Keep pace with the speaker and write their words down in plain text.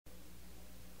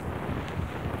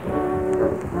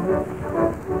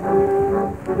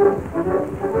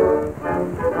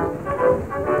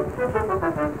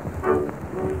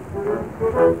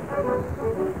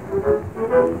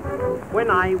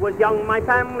When I was young, my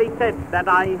family said that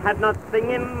I had nothing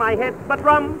in my head but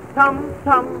rum, tum,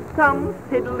 tum, tum,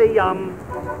 tiddly-yum.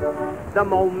 The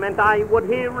moment I would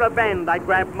hear a band, I'd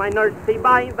grab my nursey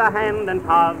by the hand and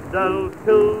toddle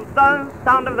to the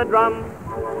sound of the drum.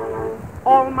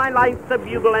 All my life the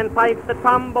bugle and fife, the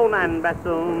trombone and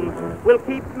bassoon will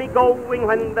keep me going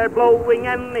when they're blowing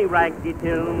any raggy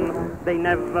tune. They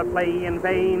never play in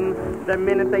vain the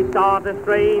minute they start a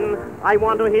strain. I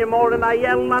want to hear more and I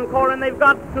yell encore and they've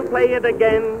got to play it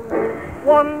again.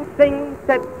 One thing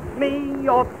sets me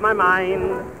off my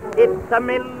mind. It's a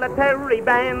military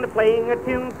band playing a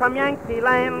tune from Yankee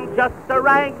land, just a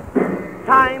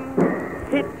ragtime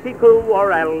Hitchie-Coo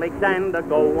or Alexander.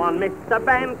 Go on, Mr.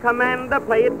 Band Commander,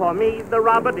 play it for me, the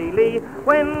Robert-E-Lee.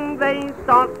 When they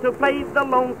start to play the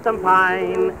Lonesome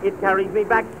Pine, it carries me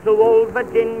back to old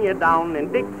Virginia down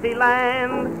in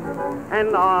Dixieland.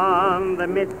 And on the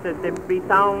Mississippi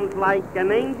sounds like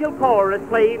an angel chorus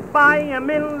played by a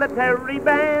military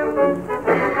band.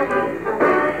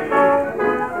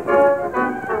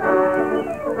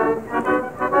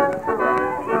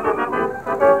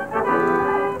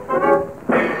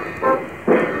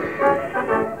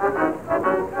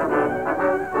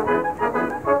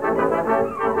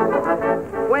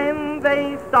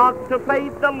 To play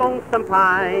the Lonesome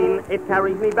Pine, it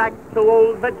carries me back to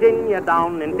old Virginia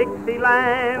down in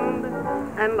Dixieland.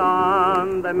 And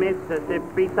on the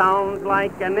Mississippi sounds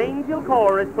like an angel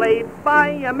chorus played by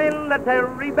a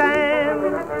military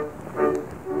band.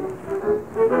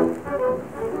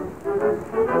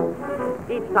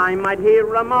 Each time I'd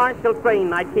hear a martial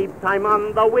strain, I'd keep time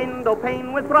on the window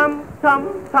pane with rum,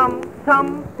 tum, tum,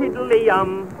 tum,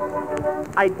 tiddly-yum.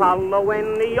 I'd follow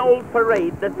any old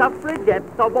parade, the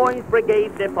suffragettes or boys'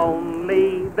 brigade, if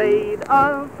only they'd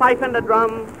a fife and a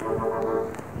drum.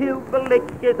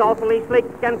 Tubalick is awfully slick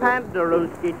and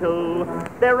Paderewski too.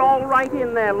 They're all right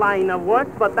in their line of work,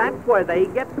 but that's where they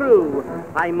get through.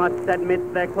 I must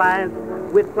admit their class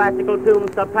with classical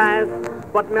tunes surpass,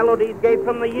 but melodies gave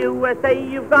from the USA,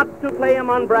 you've got to play 'em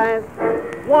on brass.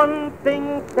 One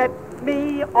thing sets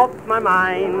me off my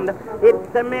mind.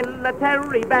 It's a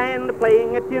military band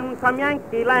playing a tune from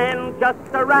Yankee land,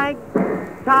 just a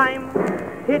ragtime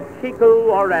Hitchie-Coo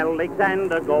or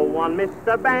Alexander. Go on,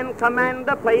 Mr. Band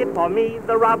Commander, play it for me,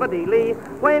 the Robert-E-Lee.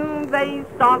 When they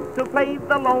start to play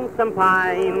the Lonesome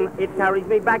Pine, it carries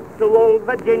me back to old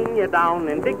Virginia down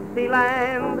in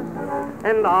Dixieland.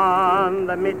 And on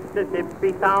the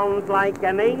Mississippi sounds like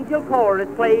an angel chorus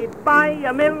played by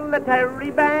a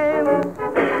military band.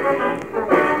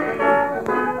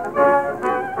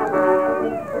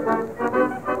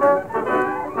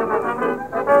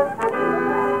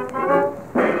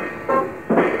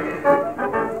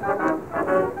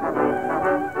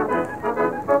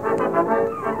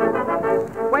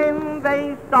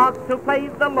 To play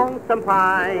the Lonesome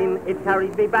Pine, it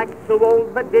carries me back to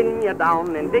old Virginia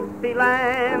down in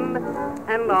Dixieland.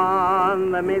 And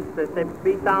on the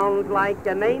Mississippi sounds like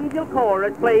an angel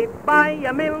chorus played by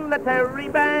a military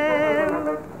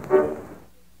band.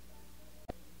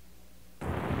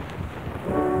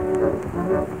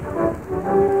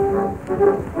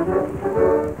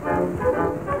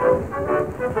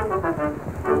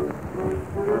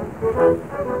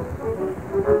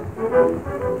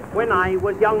 When I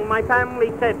was young, my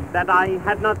family said that I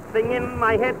had nothing in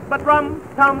my head but rum,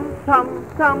 tum, tum,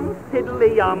 tum,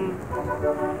 tiddly-yum.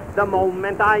 The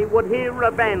moment I would hear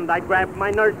a band, I'd grab my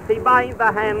nursey by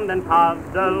the hand and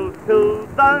toddle to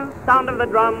the sound of the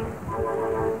drum.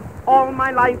 All my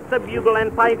life the bugle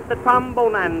and fife, the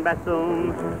trombone and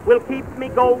bassoon will keep me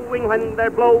going when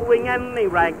they're blowing any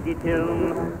raggy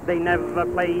tune. They never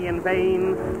play in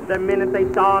vain the minute they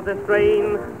start a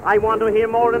strain. I want to hear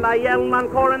more and I yell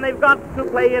encore and they've got to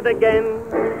play it again.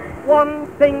 One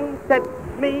thing sets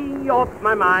me off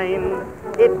my mind.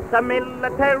 It's a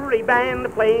military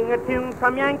band playing a tune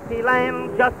from Yankee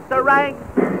land, just a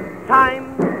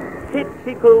ragtime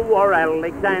Hitchie-Coo or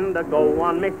Alexander. Go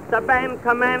on, Mr. Band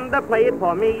Commander, play it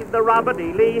for me, the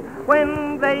Robert-E-Lee.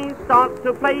 When they start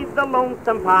to play the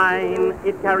Lonesome Pine,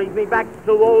 it carries me back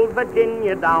to old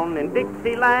Virginia down in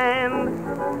Dixieland.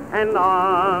 And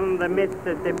on the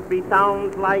Mississippi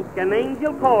sounds like an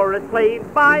angel chorus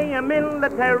played by a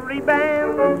military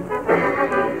band.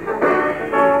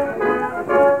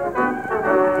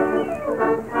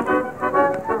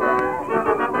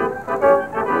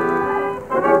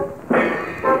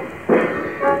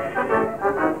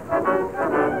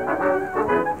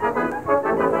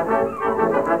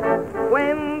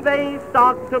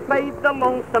 to play the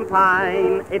Lonesome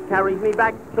Pine. It carries me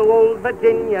back to old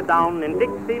Virginia down in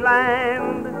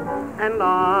Dixieland. And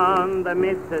on the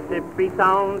Mississippi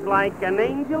sounds like an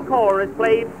angel chorus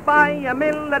played by a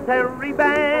military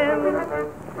band.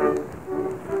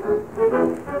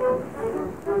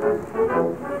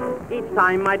 Each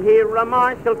time I'd hear a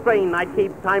martial strain, I'd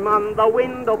keep time on the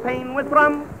window pane with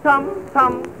rum, tum,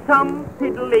 tum, tum,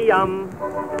 tiddly-yum.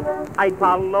 I'd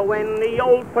follow any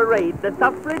old parade, the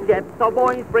suffragettes or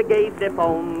boys' brigade, if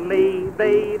only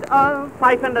they'd a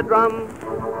pipe and a drum.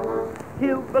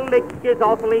 Tubalick is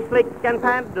awfully slick and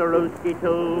Paderewski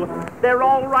too. They're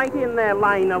all right in their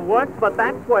line of work, but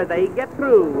that's where they get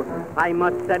through. I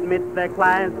must admit their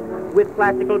class with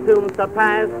classical tunes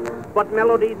surpass, but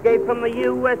melodies gave from the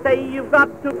USA, you've got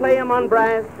to play 'em on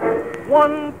brass.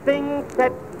 One thing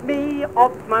sets me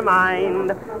off my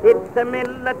mind, it's a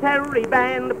military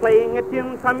band playing a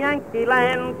tune from Yankee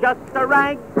land, just a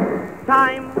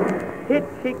ragtime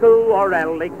hitchy-coo or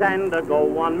Alexander.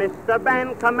 Go on, Mr.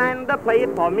 Band Commander, play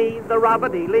it for me, the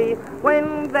Robert-E-Lee.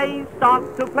 When they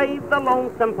start to play the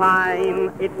Lonesome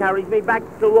Pine, it carries me back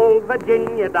to old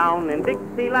Virginia down in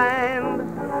Dixieland.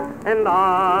 And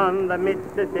on the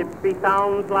Mississippi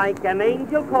sounds like an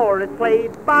angel chorus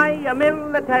played by a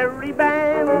military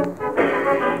band.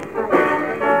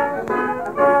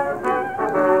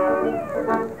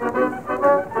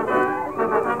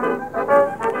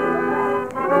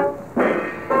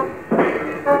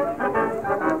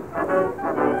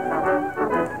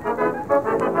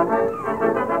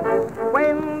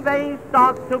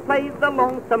 Start to play the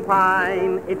Lonesome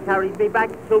Pine, it carries me back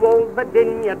to old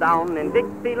Virginia down in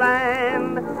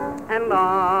Dixieland. And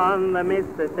on the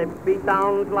Mississippi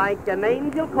sounds like an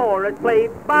angel chorus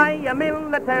played by a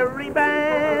military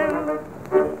band.